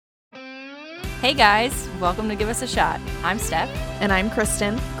Hey guys, welcome to Give Us a Shot. I'm Steph. And I'm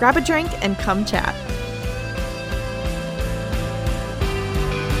Christen. Grab a drink and come chat.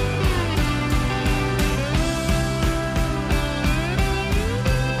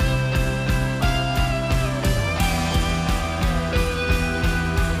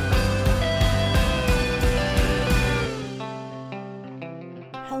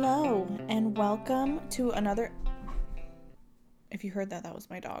 Hello, and welcome to another... If you heard that, that was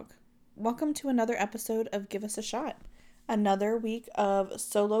my dog. Welcome to another episode of Give Us a Shot. Another week of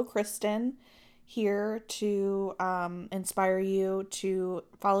solo Christen here to inspire you to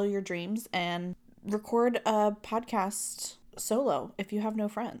follow your dreams and record a podcast solo if you have no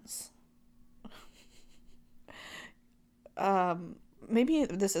friends. Maybe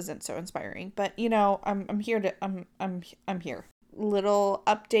this isn't so inspiring, but you know, I'm here. Little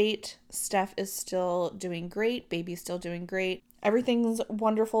update. Steph is still doing great. Baby's still doing great. Everything's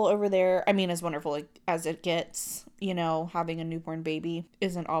wonderful over there. I mean, as wonderful as it gets. You know, having a newborn baby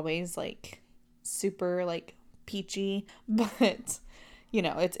isn't always like super like peachy, but you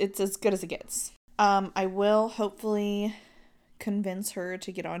know, it's as good as it gets. I will hopefully convince her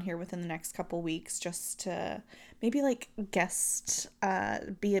to get on here within the next couple weeks, just to maybe like guest,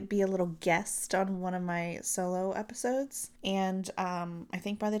 be a little guest on one of my solo episodes. And I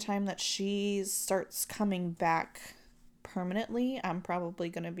think by the time that she starts coming back permanently, I'm probably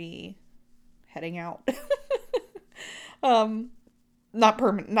gonna be heading out. Not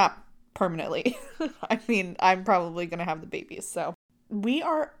permanently. I mean, I'm probably gonna have the babies. So we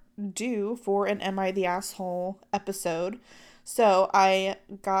are due for an Am I the Asshole episode. So I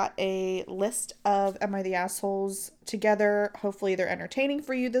got a list of Am I the Assholes together. Hopefully they're entertaining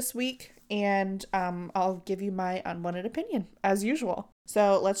for you this week. And I'll give you my unwanted opinion as usual.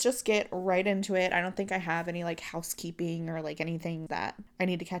 So let's just get right into it. I don't think I have any like housekeeping or like anything that I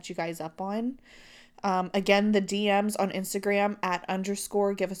need to catch you guys up on. Again, the DMs on Instagram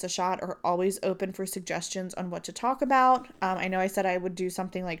 @_give us a shot are always open for suggestions on what to talk about. I know I said I would do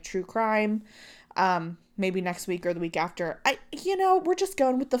something like true crime. Maybe next week or the week after. We're just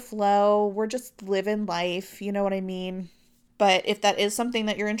going with the flow. We're just living life. You know what I mean? But if that is something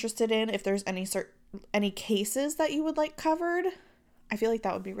that you're interested in, if there's any cases that you would like covered, I feel like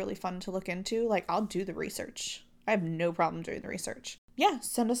that would be really fun to look into. Like, I'll do the research. I have no problem doing the research. Yeah,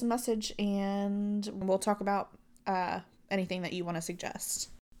 send us a message and we'll talk about anything that you want to suggest.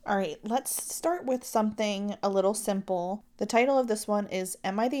 All right, let's start with something a little simple. The title of this one is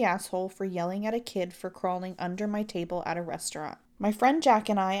Am I the Asshole for Yelling at a Kid for Crawling Under My Table at a Restaurant? My friend Jack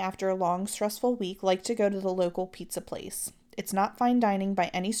and I, after a long, stressful week, like to go to the local pizza place. It's not fine dining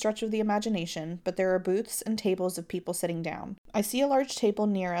by any stretch of the imagination, but there are booths and tables of people sitting down. I see a large table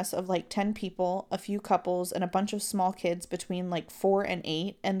near us of like 10 people, a few couples, and a bunch of small kids between like 4 and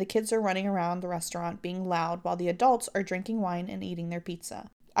 8, and the kids are running around the restaurant being loud while the adults are drinking wine and eating their pizza.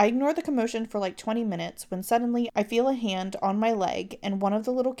 I ignore the commotion for like 20 minutes when suddenly I feel a hand on my leg and one of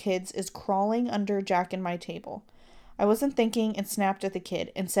the little kids is crawling under Jack and my table. I wasn't thinking and snapped at the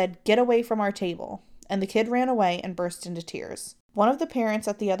kid and said, "Get away from our table." And the kid ran away and burst into tears. One of the parents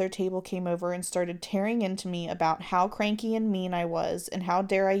at the other table came over and started tearing into me about how cranky and mean I was and how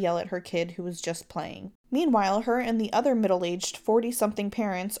dare I yell at her kid who was just playing. Meanwhile, her and the other middle-aged 40-something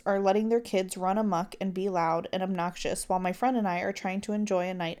parents are letting their kids run amok and be loud and obnoxious while my friend and I are trying to enjoy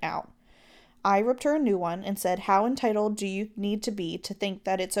a night out. I ripped her a new one and said, "How entitled do you need to be to think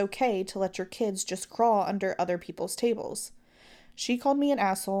that it's okay to let your kids just crawl under other people's tables?" She called me an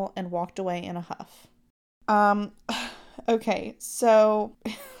asshole and walked away in a huff. Okay, so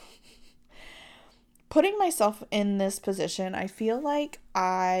putting myself in this position, I feel like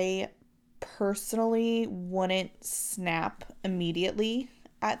I personally wouldn't snap immediately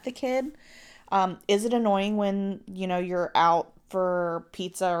at the kid. Is it annoying when, you're out for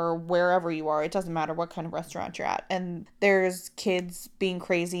pizza or wherever you are? It doesn't matter what kind of restaurant you're at, and there's kids being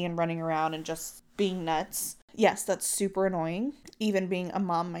crazy and running around and just being nuts. Yes, that's super annoying. Even being a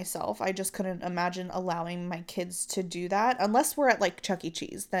mom myself, I just couldn't imagine allowing my kids to do that. Unless we're at like Chuck E.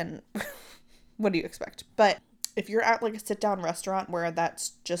 Cheese, then what do you expect? But if you're at like a sit-down restaurant where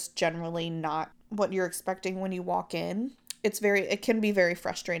that's just generally not what you're expecting when you walk in, it can be very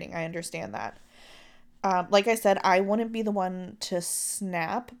frustrating. I understand that. Like I said, I wouldn't be the one to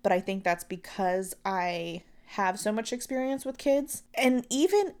snap, but I think that's because I have so much experience with kids. And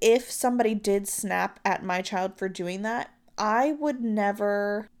even if somebody did snap at my child for doing that, I would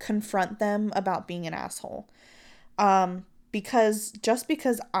never confront them about being an asshole. Because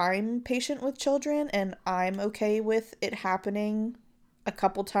I'm patient with children and I'm okay with it happening a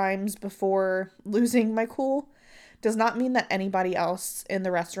couple times before losing my cool, does not mean that anybody else in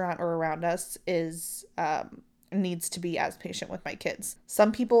the restaurant or around us is needs to be as patient with my kids.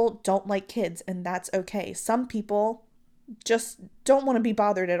 Some people don't like kids, and that's okay. Some people just don't want to be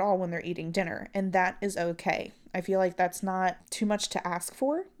bothered at all when they're eating dinner, and that is okay. I feel like that's not too much to ask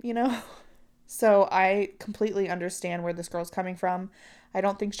for, you know? So I completely understand where this girl's coming from. I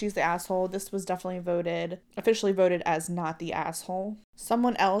don't think she's the asshole. This was definitely officially voted as not the asshole.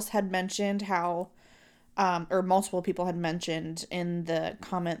 Someone else had mentioned how, or multiple people had mentioned in the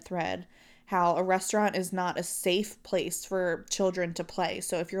comment thread, how a restaurant is not a safe place for children to play.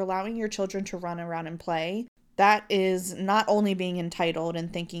 So if you're allowing your children to run around and play, that is not only being entitled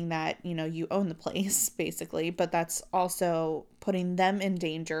and thinking that, you know, you own the place, basically, but that's also putting them in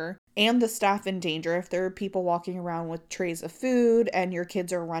danger and the staff in danger. If there are people walking around with trays of food and your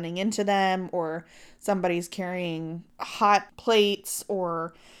kids are running into them, or somebody's carrying hot plates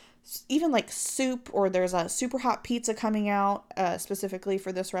or even like soup, or there's a super hot pizza coming out specifically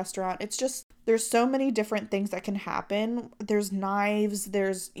for this restaurant. It's just, there's so many different things that can happen. There's knives,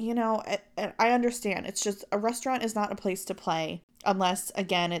 there's, you know, I understand. It's just, a restaurant is not a place to play unless,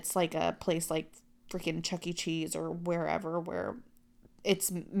 again, it's like a place like freaking Chuck E. Cheese or wherever, where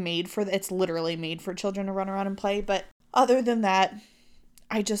it's literally made for children to run around and play. But other than that,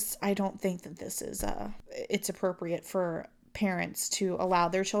 I don't think that this is it's appropriate for parents to allow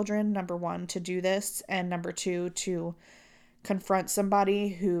their children, number one, to do this, and number two, to confront somebody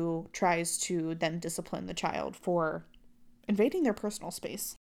who tries to then discipline the child for invading their personal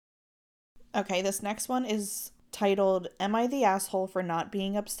space. Okay, this next one is titled, "Am I the asshole for not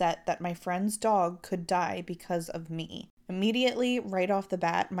being upset that my friend's dog could die because of me?" Immediately, right off the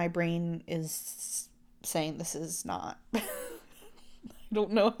bat, my brain is saying this is not. I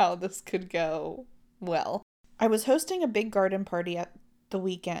don't know how this could go well. I was hosting a big garden party at the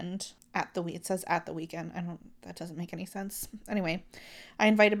weekend. It says at the weekend. That doesn't make any sense. Anyway, I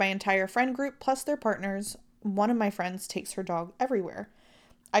invited my entire friend group plus their partners. One of my friends takes her dog everywhere.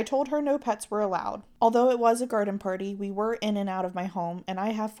 I told her no pets were allowed. Although it was a garden party, we were in and out of my home, and I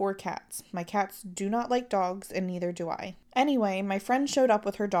have 4 cats. My cats do not like dogs, and neither do I. Anyway, my friend showed up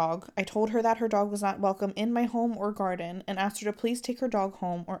with her dog. I told her that her dog was not welcome in my home or garden, and asked her to please take her dog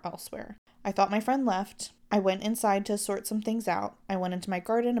home or elsewhere. I thought my friend left. I went inside to sort some things out. I went into my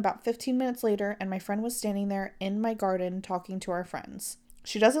garden about 15 minutes later, and my friend was standing there in my garden talking to our friends.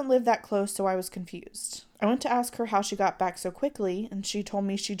 She doesn't live that close, so I was confused. I went to ask her how she got back so quickly, and she told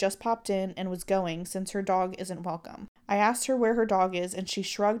me she just popped in and was going since her dog isn't welcome. I asked her where her dog is, and she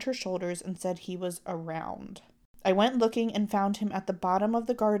shrugged her shoulders and said he was around. I went looking and found him at the bottom of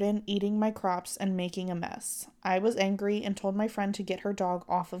the garden eating my crops and making a mess. I was angry and told my friend to get her dog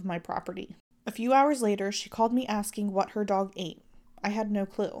off of my property. A few hours later, she called me asking what her dog ate. I had no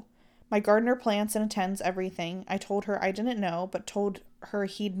clue. My gardener plants and attends everything. I told her I didn't know, but told her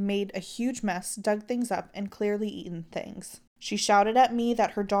he'd made a huge mess, dug things up, and clearly eaten things. She shouted at me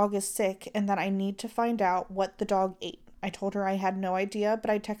that her dog is sick and that I need to find out what the dog ate. I told her I had no idea,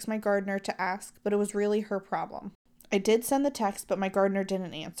 but I texted my gardener to ask, but it was really her problem. I did send the text, but my gardener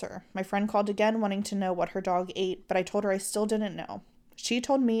didn't answer. My friend called again wanting to know what her dog ate, but I told her I still didn't know. She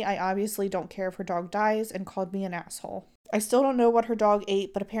told me I obviously don't care if her dog dies and called me an asshole. I still don't know what her dog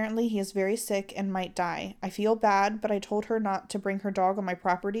ate, but apparently he is very sick and might die. I feel bad, but I told her not to bring her dog on my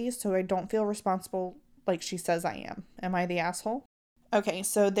property, so I don't feel responsible like she says I am. Am I the asshole? Okay,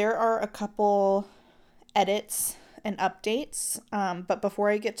 so there are a couple edits and updates, but before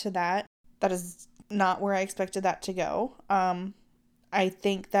I get to that is not where I expected that to go. I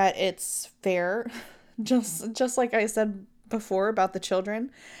think that it's fair, just like I said before about the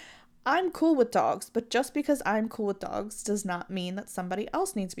children. I'm cool with dogs, but just because I'm cool with dogs does not mean that somebody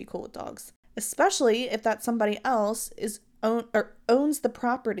else needs to be cool with dogs, especially if that somebody else owns the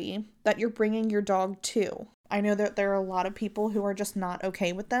property that you're bringing your dog to. I know that there are a lot of people who are just not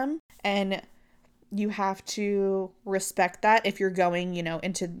okay with them, and you have to respect that. If you're going,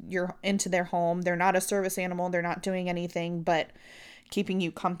 into their home, they're not a service animal, they're not doing anything but keeping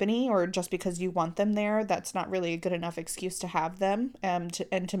you company, or just because you want them there, that's not really a good enough excuse to have them and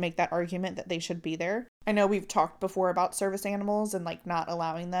to make that argument that they should be there. I know we've talked before about service animals and not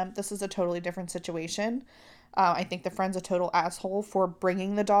allowing them. This is a totally different situation. I think the friend's a total asshole for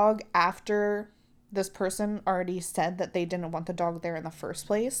bringing the dog after this person already said that they didn't want the dog there in the first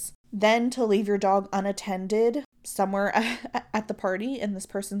place. Then to leave your dog unattended somewhere at the party in this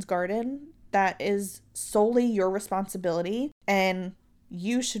person's garden, that is solely your responsibility, and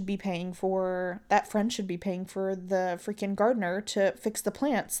you should be paying for, that friend should be paying for the freaking gardener to fix the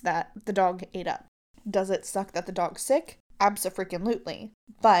plants that the dog ate up. Does it suck that the dog's sick? Abso-freaking-lutely.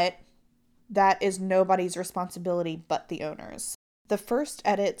 But That is nobody's responsibility but the owner's. The first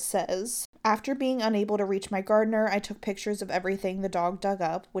edit says, after being unable to reach my gardener, I took pictures of everything the dog dug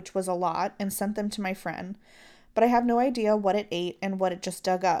up, which was a lot, and sent them to my friend. But I have no idea what it ate and what it just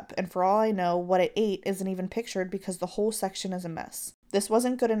dug up, and for all I know, what it ate isn't even pictured because the whole section is a mess. This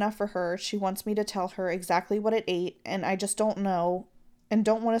wasn't good enough for her. She wants me to tell her exactly what it ate, and I just don't know and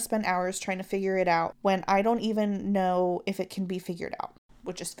don't want to spend hours trying to figure it out when I don't even know if it can be figured out.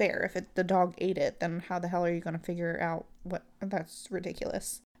 Which is fair. If the dog ate it, then how the hell are you going to figure out what? That's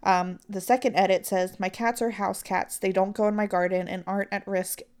ridiculous. The second edit says, my cats are house cats. They don't go in my garden and aren't at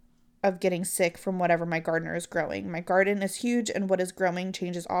risk of getting sick from whatever my gardener is growing. My garden is huge and what is growing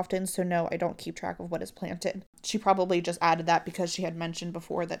changes often, so no, I don't keep track of what is planted. She probably just added that because she had mentioned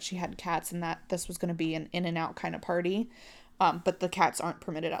before that she had cats and that this was going to be an in and out kind of party. But the cats aren't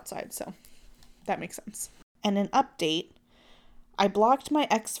permitted outside, so that makes sense. And an update. I blocked my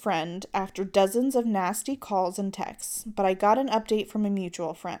ex-friend after dozens of nasty calls and texts, but I got an update from a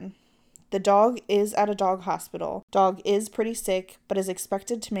mutual friend. The dog is at a dog hospital. Dog is pretty sick, but is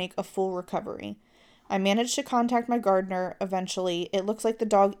expected to make a full recovery. I managed to contact my gardener eventually. It looks like the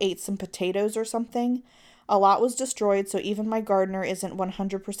dog ate some potatoes or something. A lot was destroyed, so even my gardener isn't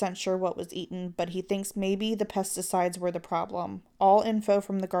 100% sure what was eaten, but he thinks maybe the pesticides were the problem. All info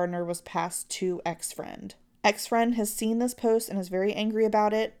from the gardener was passed to ex-friend. Ex-friend has seen this post and is very angry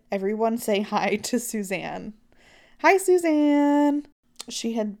about it. Everyone say hi to Suzanne. Hi, Suzanne!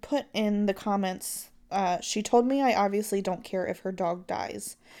 She had put in the comments, she told me I obviously don't care if her dog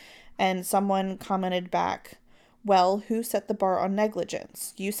dies. And someone commented back, well, who set the bar on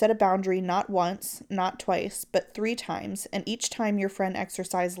negligence? You set a boundary not once, not twice, but 3 times, and each time your friend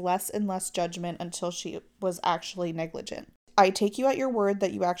exercised less and less judgment until she was actually negligent. I take you at your word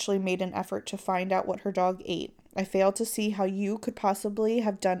that you actually made an effort to find out what her dog ate. I fail to see how you could possibly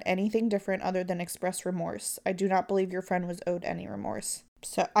have done anything different other than express remorse. I do not believe your friend was owed any remorse.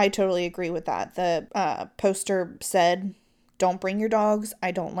 So I totally agree with that. The poster said, don't bring your dogs.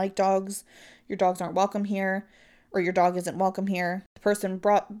 I don't like dogs. Your dogs aren't welcome here, or your dog isn't welcome here. The person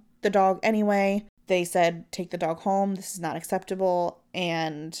brought the dog anyway. They said, take the dog home. This is not acceptable.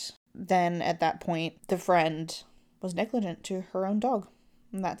 And then at that point, the friend was negligent to her own dog.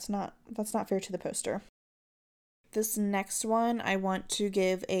 And that's not fair to the poster. This next one, I want to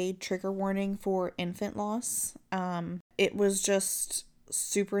give a trigger warning for infant loss. It was just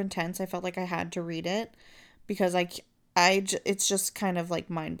super intense. I felt like I had to read it because it's just kind of like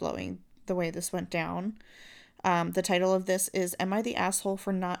mind-blowing the way this went down. The title of this is, Am I the Asshole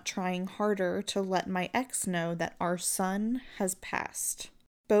for Not Trying Harder to Let My Ex Know That Our Son Has Passed?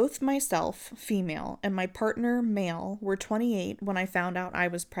 Both myself, female, and my partner, male, were 28 when I found out I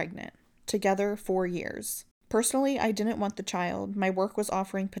was pregnant. Together 4 years. Personally, I didn't want the child. My work was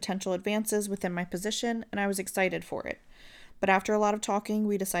offering potential advances within my position, and I was excited for it. But after a lot of talking,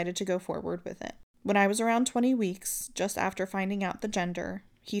 we decided to go forward with it. When I was around 20 weeks, just after finding out the gender,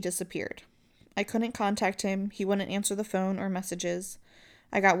 he disappeared. I couldn't contact him. He wouldn't answer the phone or messages.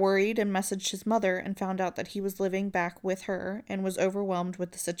 I got worried and messaged his mother and found out that he was living back with her and was overwhelmed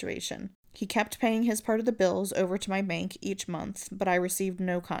with the situation. He kept paying his part of the bills over to my bank each month, but I received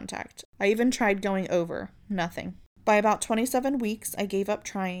no contact. I even tried going over. Nothing. By about 27 weeks, I gave up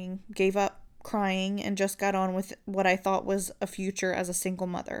trying, gave up crying, and just got on with what I thought was a future as a single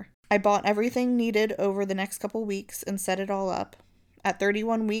mother. I bought everything needed over the next couple weeks and set it all up. At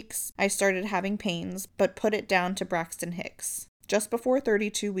 31 weeks, I started having pains, but put it down to Braxton Hicks. Just before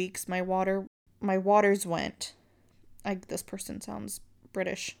 32 weeks, my waters went. This person sounds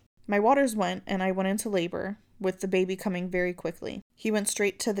British. My waters went, and I went into labor, with the baby coming very quickly. He went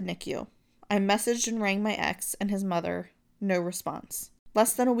straight to the NICU. I messaged and rang my ex and his mother. No response.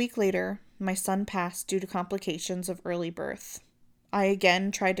 Less than a week later, my son passed due to complications of early birth. I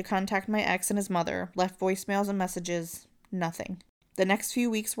again tried to contact my ex and his mother, left voicemails and messages. Nothing. The next few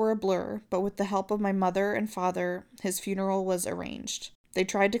weeks were a blur, but with the help of my mother and father, his funeral was arranged. They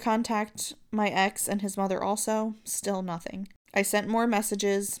tried to contact my ex and his mother also, still nothing. I sent more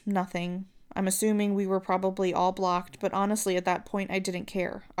messages, nothing. I'm assuming we were probably all blocked, but honestly at that point I didn't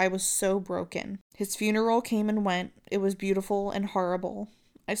care. I was so broken. His funeral came and went. It was beautiful and horrible.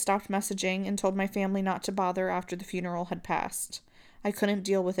 I stopped messaging and told my family not to bother after the funeral had passed. I couldn't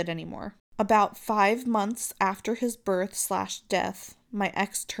deal with it anymore. About 5 months after his birth/death, my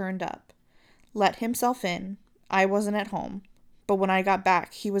ex turned up. Let himself in. I wasn't at home. But when I got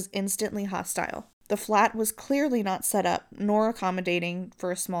back, he was instantly hostile. The flat was clearly not set up nor accommodating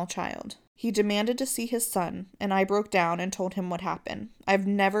for a small child. He demanded to see his son, and I broke down and told him what happened. I've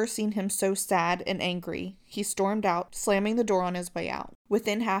never seen him so sad and angry. He stormed out, slamming the door on his way out.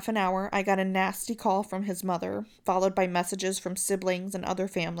 Within half an hour, I got a nasty call from his mother, followed by messages from siblings and other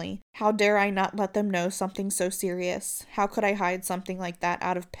family. How dare I not let them know something so serious? How could I hide something like that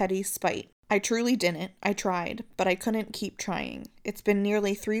out of petty spite? I truly didn't. I tried, but I couldn't keep trying. It's been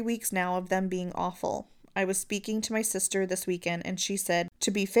nearly 3 weeks now of them being awful. I was speaking to my sister this weekend, and she said,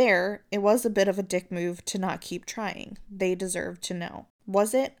 to be fair, it was a bit of a dick move to not keep trying. They deserved to know.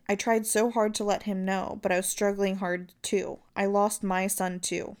 Was it? I tried so hard to let him know, but I was struggling hard too. I lost my son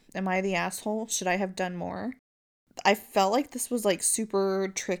too. Am I the asshole? Should I have done more? I felt like this was super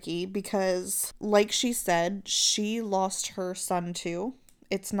tricky because, like she said, she lost her son too.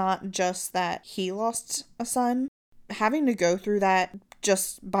 It's not just that he lost a son. Having to go through that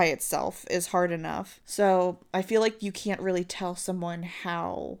just by itself is hard enough. So I feel like you can't really tell someone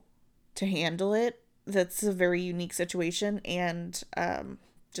how to handle it. That's a very unique situation, and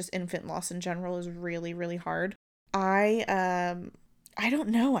just infant loss in general is really, really hard. I don't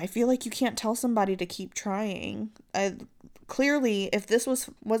know. I feel like you can't tell somebody to keep trying. Clearly, if this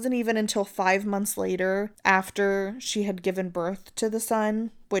wasn't even until 5 months later after she had given birth to the son,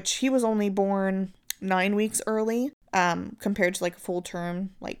 which he was only born 9 weeks early, compared to a full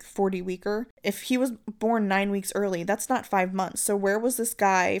term, 40 weeker. If he was born 9 weeks early, that's not 5 months. So where was this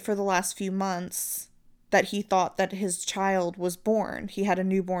guy for the last few months that he thought that his child was born? He had a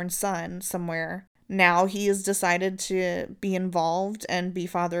newborn son somewhere. Now he has decided to be involved and be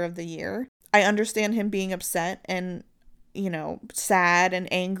father of the year. I understand him being upset and, sad and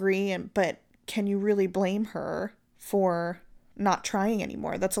angry, but can you really blame her for not trying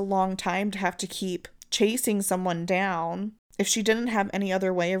anymore? That's a long time to have to keep chasing someone down. If she didn't have any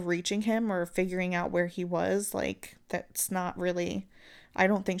other way of reaching him or figuring out where he was, that's not really, I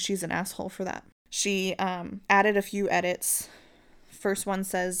don't think she's an asshole for that. She added a few edits. First one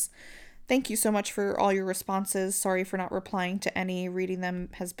says, thank you so much for all your responses. Sorry for not replying to any. Reading them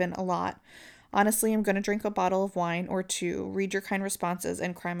has been a lot. Honestly, I'm going to drink a bottle of wine or two, read your kind responses,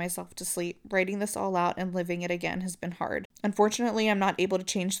 and cry myself to sleep. Writing this all out and living it again has been hard. Unfortunately, I'm not able to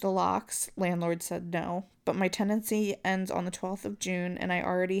change the locks. Landlord said no. But my tenancy ends on the 12th of June, and I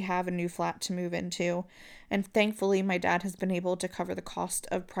already have a new flat to move into. And thankfully, my dad has been able to cover the cost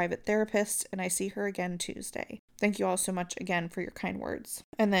of private therapists, and I see her again Tuesday. Thank you all so much again for your kind words.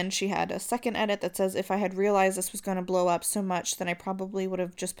 And then she had a second edit that says, if I had realized this was going to blow up so much, then I probably would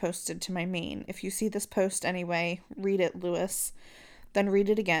have just posted to my main. If you see this post anyway, read it, Lewis. Then read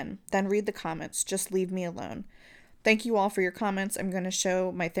it again. Then read the comments. Just leave me alone. Thank you all for your comments. I'm going to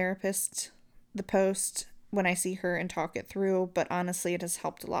show my therapist the post when I see her and talk it through, but honestly, it has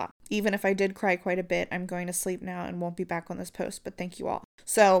helped a lot. Even if I did cry quite a bit, I'm going to sleep now and won't be back on this post, but thank you all.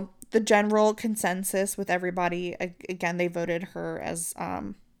 So the general consensus with everybody, again, they voted her as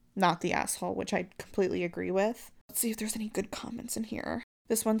not the asshole, which I completely agree with. Let's see if there's any good comments in here.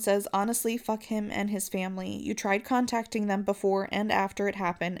 This one says, honestly, fuck him and his family. You tried contacting them before and after it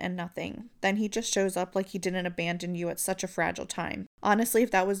happened and nothing. Then he just shows up like he didn't abandon you at such a fragile time. Honestly,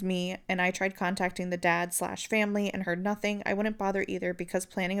 if that was me and I tried contacting the dad/family and heard nothing, I wouldn't bother either because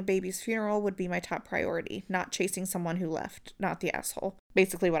planning a baby's funeral would be my top priority, not chasing someone who left, not the asshole.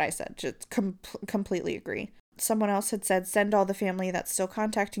 Basically what I said, just completely agree. Someone else had said, send all the family that's still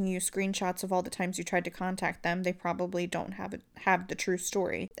contacting you screenshots of all the times you tried to contact them. They probably don't have the true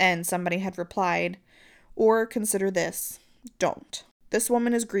story. And somebody had replied, or consider this, don't. This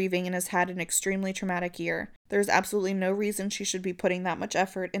woman is grieving and has had an extremely traumatic year. There's absolutely no reason she should be putting that much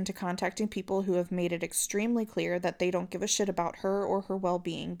effort into contacting people who have made it extremely clear that they don't give a shit about her or her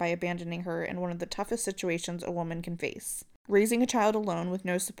well-being by abandoning her in one of the toughest situations a woman can face. Raising a child alone with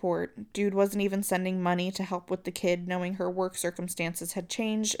no support, dude wasn't even sending money to help with the kid, knowing her work circumstances had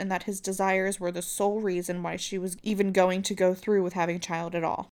changed and that his desires were the sole reason why she was even going to go through with having a child at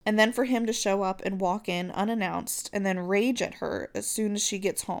all. And then for him to show up and walk in unannounced and then rage at her as soon as she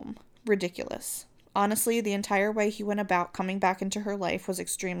gets home. Ridiculous. Honestly, the entire way he went about coming back into her life was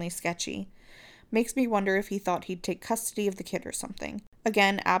extremely sketchy. Makes me wonder if he thought he'd take custody of the kid or something.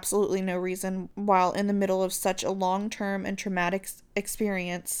 Again, absolutely no reason, while in the middle of such a long-term and traumatic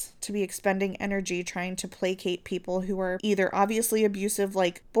experience, to be expending energy trying to placate people who are either obviously abusive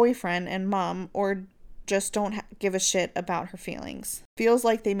like boyfriend and mom, or just don't give a shit about her feelings. Feels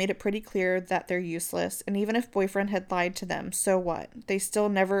like they made it pretty clear that they're useless, and even if boyfriend had lied to them, so what? They still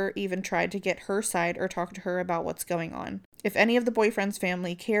never even tried to get her side or talk to her about what's going on. If any of the boyfriend's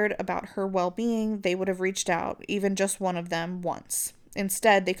family cared about her well-being, they would have reached out, even just one of them, once.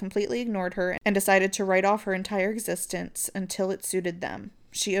 Instead, they completely ignored her and decided to write off her entire existence until it suited them.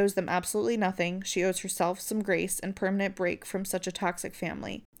 She owes them absolutely nothing. She owes herself some grace and permanent break from such a toxic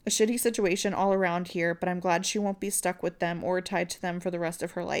family. A shitty situation all around here, but I'm glad she won't be stuck with them or tied to them for the rest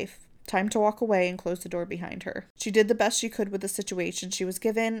of her life. Time to walk away and close the door behind her. She did the best she could with the situation she was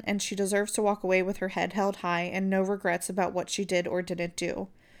given, and she deserves to walk away with her head held high and no regrets about what she did or didn't do.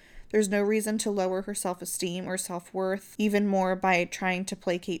 There's no reason to lower her self-esteem or self-worth, even more by trying to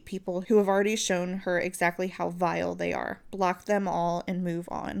placate people who have already shown her exactly how vile they are. Block them all and move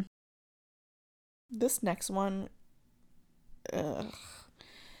on. This next one,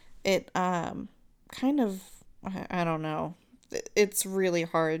 it kind of, I don't know. It's really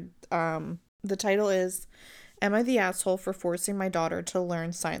hard. The title is, Am I the Asshole for Forcing My Daughter to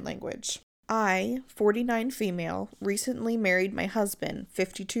Learn Sign Language? I, 49 female, recently married my husband,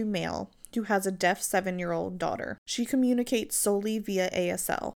 52 male, who has a deaf 7-year-old daughter. She communicates solely via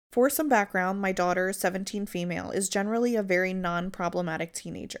ASL. For some background, my daughter, 17 female, is generally a very non-problematic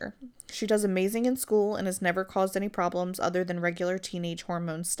teenager. She does amazing in school and has never caused any problems other than regular teenage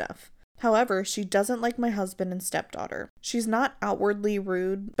hormone stuff. However, she doesn't like my husband and stepdaughter. She's not outwardly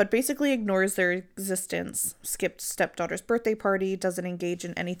rude, but basically ignores their existence, skipped stepdaughter's birthday party, doesn't engage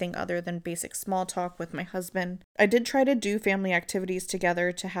in anything other than basic small talk with my husband. I did try to do family activities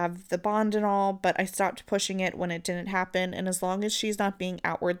together to have the bond and all, but I stopped pushing it when it didn't happen, and as long as she's not being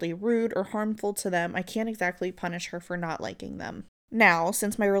outwardly rude or harmful to them, I can't exactly punish her for not liking them. Now,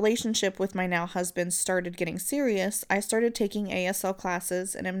 since my relationship with my now husband started getting serious, I started taking ASL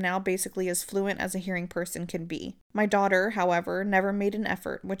classes and am now basically as fluent as a hearing person can be. My daughter, however, never made an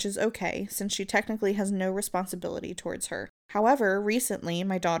effort, which is okay, since she technically has no responsibility towards her. However, recently,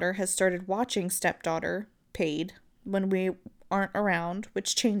 my daughter has started watching stepdaughter, paid, when we aren't around,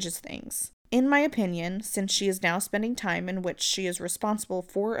 which changes things. In my opinion, since she is now spending time in which she is responsible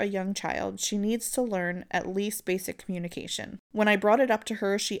for a young child, she needs to learn at least basic communication. When I brought it up to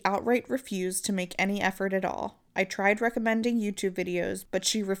her, she outright refused to make any effort at all. I tried recommending YouTube videos, but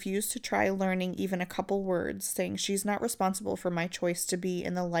she refused to try learning even a couple words, saying she's not responsible for my choice to be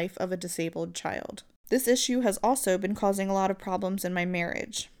in the life of a disabled child. This issue has also been causing a lot of problems in my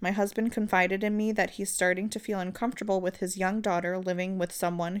marriage. My husband confided in me that he's starting to feel uncomfortable with his young daughter living with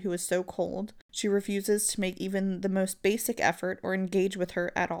someone who is so cold. She refuses to make even the most basic effort or engage with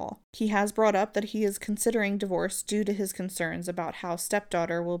her at all. He has brought up that he is considering divorce due to his concerns about how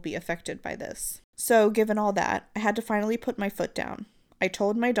stepdaughter will be affected by this. So, given all that, I had to finally put my foot down. I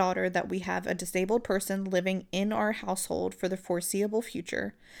told my daughter that we have a disabled person living in our household for the foreseeable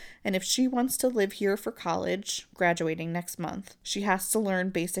future, and if she wants to live here for college, graduating next month, she has to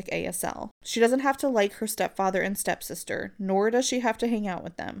learn basic ASL. She doesn't have to like her stepfather and stepsister, nor does she have to hang out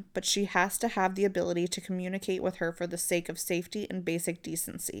with them, but she has to have the ability to communicate with her for the sake of safety and basic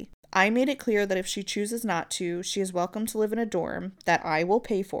decency. I made it clear that if she chooses not to, she is welcome to live in a dorm that I will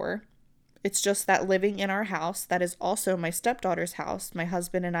pay for. It's just that living in our house, that is also my stepdaughter's house, my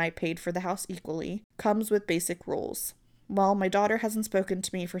husband and I paid for the house equally, comes with basic rules. Well, my daughter hasn't spoken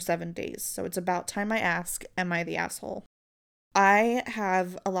to me for 7 days, so it's about time I ask, am I the asshole? I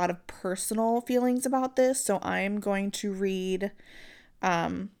have a lot of personal feelings about this, so I'm going to read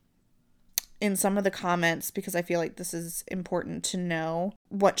in some of the comments, because I feel like this is important to know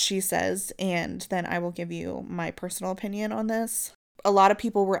what she says, and then I will give you my personal opinion on this. A lot of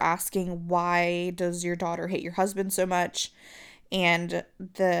people were asking, why does your daughter hate your husband so much? And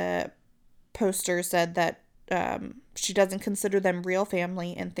the poster said that she doesn't consider them real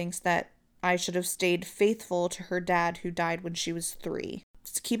family and thinks that I should have stayed faithful to her dad who died when she was 3.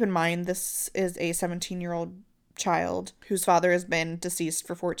 Just keep in mind, this is a 17-year-old child whose father has been deceased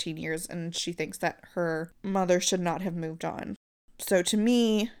for 14 years, and she thinks that her mother should not have moved on. So to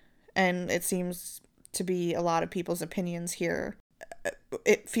me, and it seems to be a lot of people's opinions here,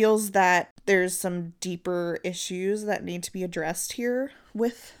 it feels that there's some deeper issues that need to be addressed here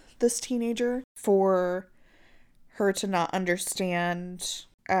with this teenager for her to not understand,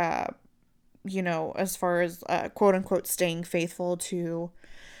 as far as quote unquote staying faithful to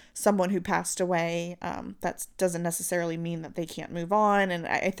someone who passed away. That doesn't necessarily mean that they can't move on. And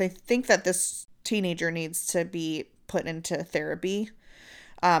I think that this teenager needs to be put into therapy.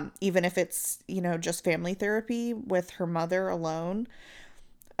 Even if it's, just family therapy with her mother alone.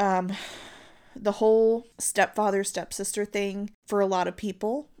 The whole stepfather, stepsister thing for a lot of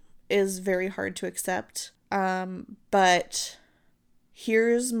people is very hard to accept. But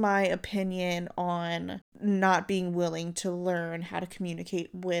here's my opinion on not being willing to learn how to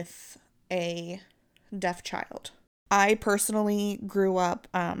communicate with a deaf child. I personally grew up,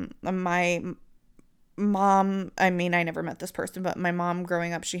 my mom, I mean, I never met this person, but my mom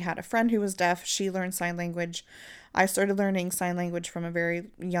growing up, she had a friend who was deaf. She learned sign language. I started learning sign language from a very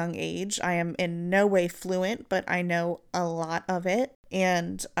young age. I am in no way fluent, but I know a lot of it.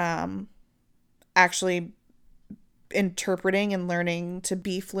 And actually interpreting and learning to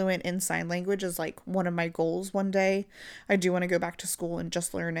be fluent in sign language is like one of my goals one day. I do want to go back to school and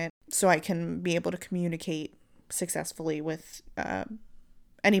just learn it so I can be able to communicate successfully with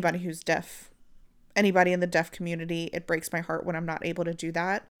anybody who's deaf, anybody in the deaf community. It breaks my heart when I'm not able to do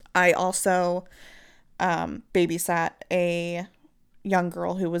that. I also babysat a young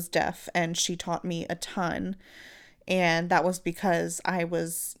girl who was deaf, and she taught me a ton. And that was because I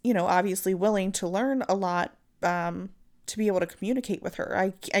was, obviously willing to learn a lot to be able to communicate with her.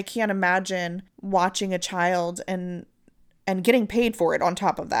 I can't imagine watching a child and getting paid for it on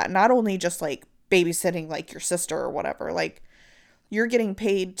top of that. Not only just like babysitting like your sister or whatever, like you're getting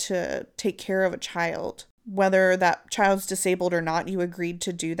paid to take care of a child. Whether that child's disabled or not, you agreed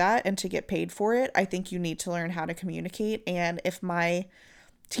to do that and to get paid for it. I think you need to learn how to communicate. And if my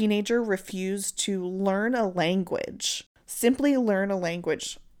teenager refused to learn a language, simply learn a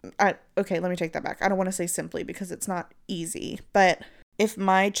language. Okay, let me take that back. I don't want to say simply because it's not easy, but if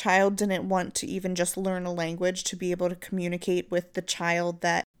my child didn't want to even just learn a language to be able to communicate with the child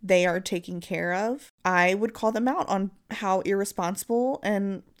that they are taking care of, I would call them out on how irresponsible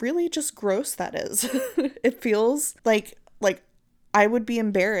and really just gross that is. It feels like I would be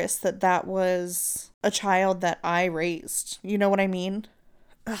embarrassed that was a child that I raised. You know what I mean?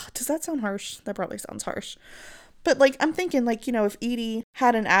 Ugh, does that sound harsh? That probably sounds harsh. But I'm thinking if Edie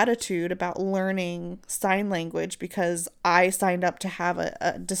had an attitude about learning sign language because I signed up to have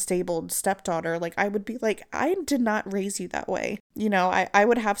a disabled stepdaughter, I would be like, I did not raise you that way. I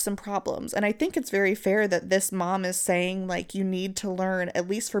would have some problems. And I think it's very fair that this mom is saying you need to learn, at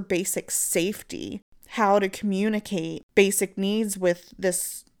least for basic safety, how to communicate basic needs with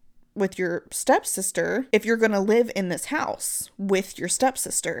your stepsister if you're going to live in this house with your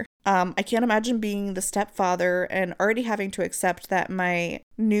stepsister. I can't imagine being the stepfather and already having to accept that my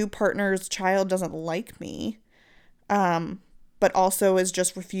new partner's child doesn't like me, but also is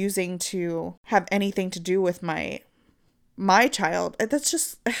just refusing to have anything to do with my child. That's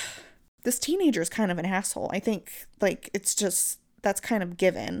just, this teenager is kind of an asshole. I think, it's just, that's kind of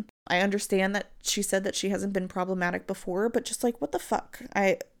given. I understand that she said that she hasn't been problematic before, but just what the fuck?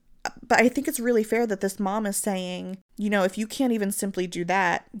 But I think it's really fair that this mom is saying, if you can't even simply do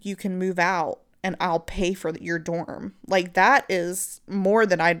that, you can move out and I'll pay for your dorm. That is more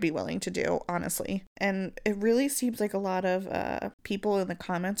than I'd be willing to do, honestly. And it really seems like a lot of people in the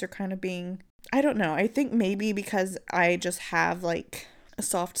comments are kind of being, I don't know. I think maybe because I just have a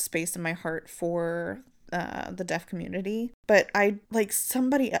soft space in my heart for the deaf community. But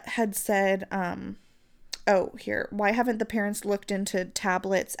somebody had said, oh, here. Why haven't the parents looked into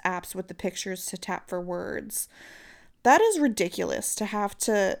tablets, apps with the pictures to tap for words? That is ridiculous to have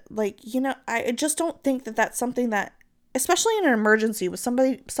to, I just don't think that that's something that, especially in an emergency with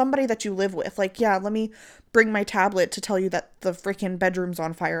somebody that you live with, yeah, let me bring my tablet to tell you that the freaking bedroom's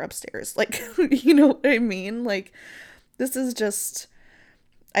on fire upstairs. You know what I mean? This is just,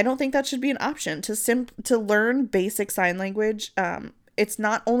 I don't think that should be an option to learn basic sign language. It's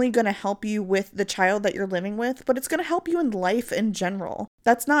not only going to help you with the child that you're living with, but it's going to help you in life in general.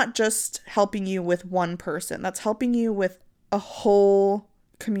 That's not just helping you with one person. That's helping you with a whole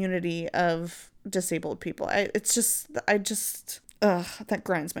community of disabled people. That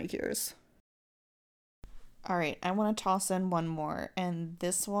grinds my gears. All right, I want to toss in one more, and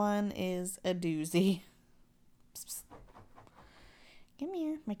this one is a doozy. Come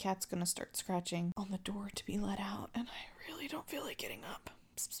here. My cat's going to start scratching on the door to be let out, and I really don't feel like getting up.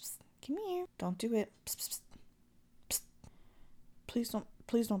 Come here. Don't do it. Please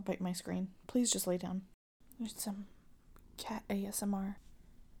don't bite my screen. Please just lay down. There's some cat ASMR.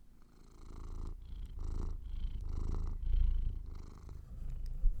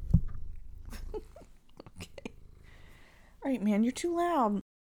 Okay. All right, man, you're too loud.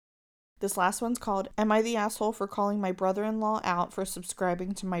 This last one's called, Am I the Asshole for Calling My Brother-in-Law Out for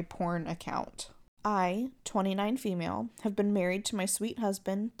Subscribing to My Porn Account? I, 29 female, have been married to my sweet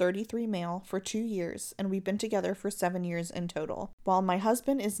husband, 33 male, for 2 years, and we've been together for 7 years in total. While my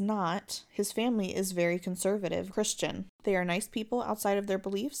husband is not, his family is very conservative Christian. They are nice people outside of their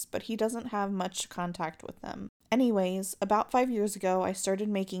beliefs, but he doesn't have much contact with them. Anyways, about 5 years ago, I started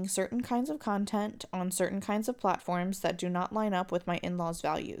making certain kinds of content on certain kinds of platforms that do not line up with my in-laws'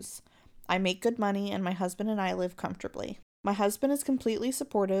 values. I make good money, and my husband and I live comfortably. My husband is completely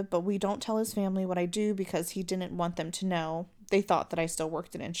supportive, but we don't tell his family what I do because he didn't want them to know. They thought that I still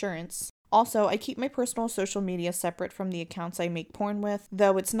worked in insurance. Also, I keep my personal social media separate from the accounts I make porn with,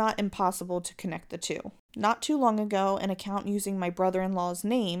 though it's not impossible to connect the two. Not too long ago, an account using my brother-in-law's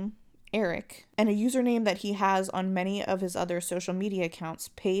name, Eric, and a username that he has on many of his other social media accounts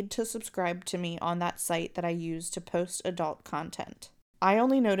paid to subscribe to me on that site that I use to post adult content. I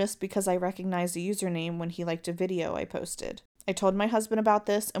only noticed because I recognized the username when he liked a video I posted. I told my husband about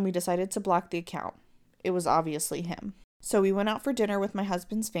this and we decided to block the account. It was obviously him. So we went out for dinner with my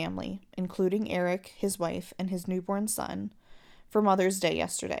husband's family, including Eric, his wife, and his newborn son, for Mother's Day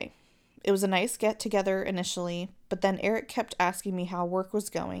yesterday. It was a nice get-together initially, but then Eric kept asking me how work was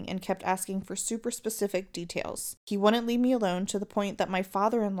going and kept asking for super specific details. He wouldn't leave me alone to the point that my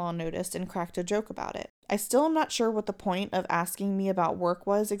father-in-law noticed and cracked a joke about it. I still am not sure what the point of asking me about work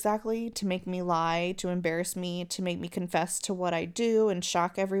was exactly, to make me lie, to embarrass me, to make me confess to what I do and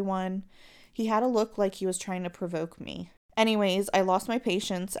shock everyone. He had a look like he was trying to provoke me. Anyways, I lost my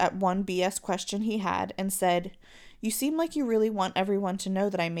patience at one BS question he had and said, "You seem like you really want everyone to know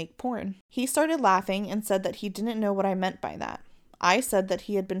that I make porn." He started laughing and said that he didn't know what I meant by that. I said that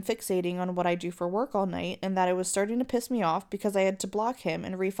he had been fixating on what I do for work all night and that it was starting to piss me off because I had to block him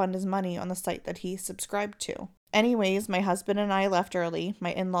and refund his money on the site that he subscribed to. Anyways, my husband and I left early.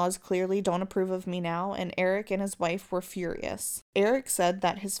 My in-laws clearly don't approve of me now, and Eric and his wife were furious. Eric said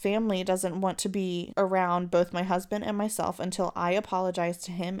that his family doesn't want to be around both my husband and myself until I apologize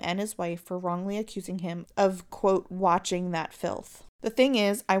to him and his wife for wrongly accusing him of, quote, watching that filth. The thing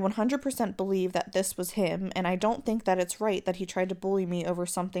is, I 100% believe that this was him, and I don't think that it's right that he tried to bully me over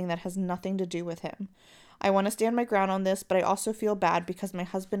something that has nothing to do with him. I want to stand my ground on this, but I also feel bad because my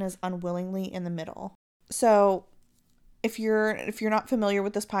husband is unwillingly in the middle. So, if you're not familiar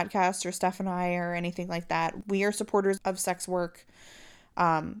with this podcast or Steph and I or anything like that, we are supporters of sex work.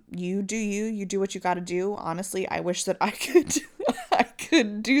 You do what you got to do. Honestly, I wish that I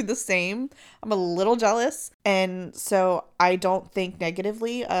could do the same. I'm a little jealous, and so I don't think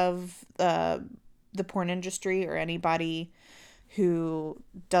negatively of the porn industry or anybody who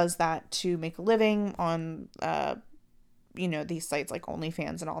does that to make a living on these sites like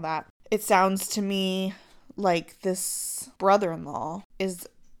OnlyFans and all that. It sounds to me like this brother-in-law is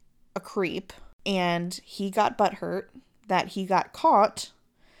a creep, and he got butthurt that he got caught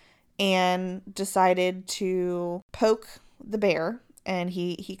and decided to poke the bear, and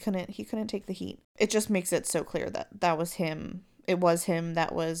he couldn't take the heat. It just makes it so clear that was him. It was him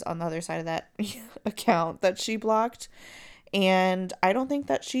that was on the other side of that account that she blocked. And I don't think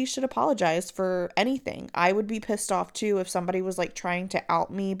that she should apologize for anything. I would be pissed off too if somebody was like trying to out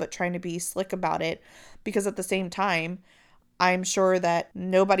me but trying to be slick about it, because at the same time, I'm sure that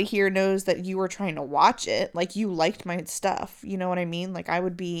nobody here knows that you were trying to watch it. Like, you liked my stuff. You know what I mean? Like, I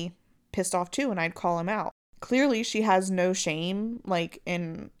would be pissed off too, and I'd call him out. Clearly, she has no shame, like,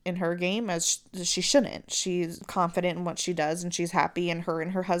 in her game, as she shouldn't. She's confident in what she does, and she's happy, and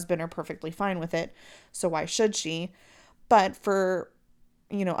her husband are perfectly fine with it. So why should she? But for,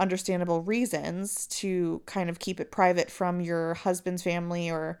 understandable reasons, to kind of keep it private from your husband's family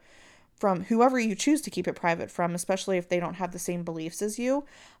or from whoever you choose to keep it private from, especially if they don't have the same beliefs as you,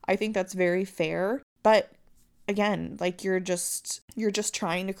 I think that's very fair. But again, like, you're just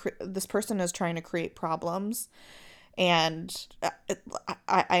trying to, this person is trying to create problems. And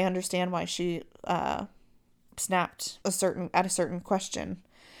I understand why she snapped at a certain question.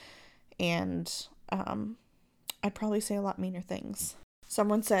 And I'd probably say a lot meaner things.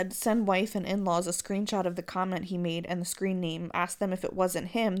 Someone said, send wife and in-laws a screenshot of the comment he made and the screen name. Ask them if it wasn't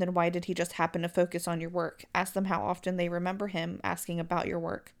him, then why did he just happen to focus on your work? Ask them how often they remember him asking about your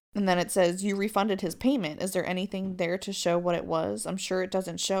work. And then it says, you refunded his payment. Is there anything there to show what it was? I'm sure it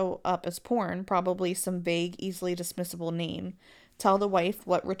doesn't show up as porn. Probably some vague, easily dismissible name. Tell the wife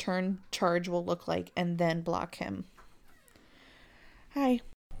what return charge will look like and then block him. Hi.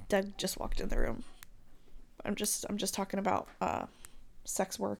 Doug just walked in the room. I'm just talking about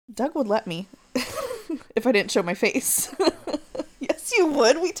sex work. Doug would let me if I didn't show my face. Yes, you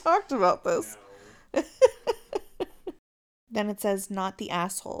would. We talked about this. No. Then it says, not the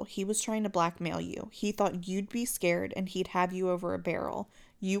asshole. He was trying to blackmail you. He thought you'd be scared and he'd have you over a barrel.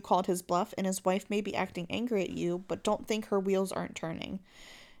 You called his bluff, and his wife may be acting angry at you, but don't think her wheels aren't turning.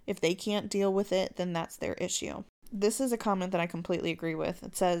 If they can't deal with it, then that's their issue. This is a comment that I completely agree with.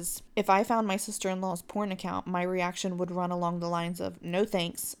 It says, if I found my sister-in-law's porn account, my reaction would run along the lines of, no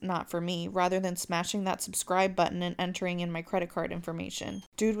thanks, not for me, rather than smashing that subscribe button and entering in my credit card information.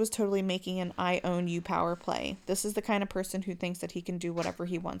 Dude was totally making an I own you power play. This is the kind of person who thinks that he can do whatever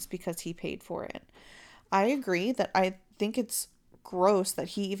he wants because he paid for it. I agree that I think it's gross that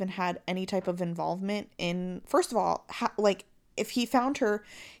he even had any type of involvement in, first of all, if he found her,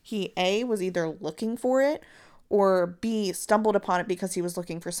 he A, was either looking for it, or B, stumbled upon it because he was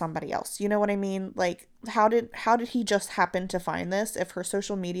looking for somebody else. You know what I mean? Like, how did he just happen to find this if her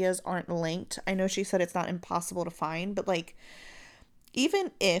social medias aren't linked? I know she said it's not impossible to find, but like,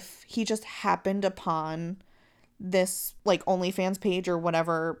 even if he just happened upon this like OnlyFans page or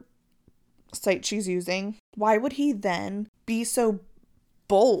whatever site she's using, why would he then be so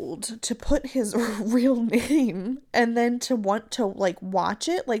bold to put his real name and then to want to like watch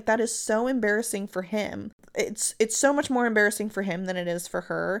it? Like, that is so embarrassing for him. It's so much more embarrassing for him than it is for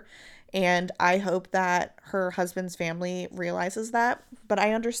her, and I hope that her husband's family realizes that. But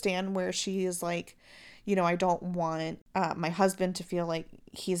I understand where she is like, you know, I don't want my husband to feel like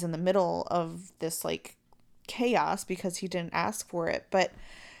he's in the middle of this like chaos because he didn't ask for it. But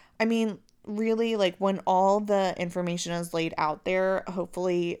I mean, really, like, when all the information is laid out there,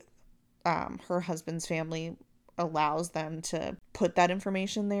 hopefully her husband's family allows them to put that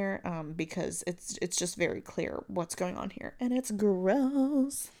information there, because it's just very clear what's going on here, and it's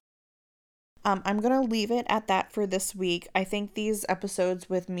gross. I'm gonna leave it at that for this week. I think these episodes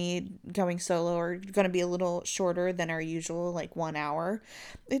with me going solo are gonna be a little shorter than our usual, like 1 hour.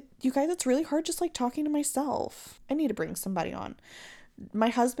 You guys, it's really hard just like talking to myself. I need to bring somebody on. My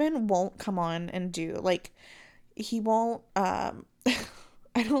husband won't come on and do, like, he won't,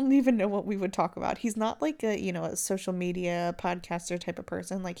 I don't even know what we would talk about. He's not like a, you know, a social media podcaster type of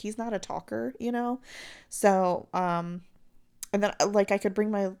person. Like, he's not a talker, you know? So, and then, like, I could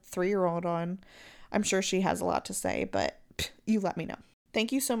bring my 3-year-old on. I'm sure she has a lot to say, but you let me know.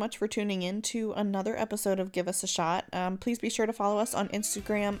 Thank you so much for tuning in to another episode of Give Us a Shot. Please be sure to follow us on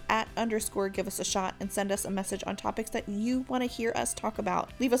Instagram @_Give Us a Shot and send us a message on topics that you want to hear us talk about.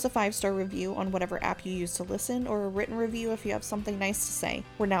 Leave us a 5-star review on whatever app you use to listen, or a written review if you have something nice to say.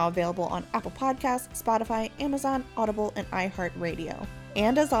 We're now available on Apple Podcasts, Spotify, Amazon, Audible, and iHeartRadio.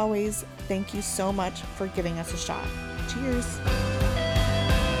 And as always, thank you so much for giving us a shot. Cheers.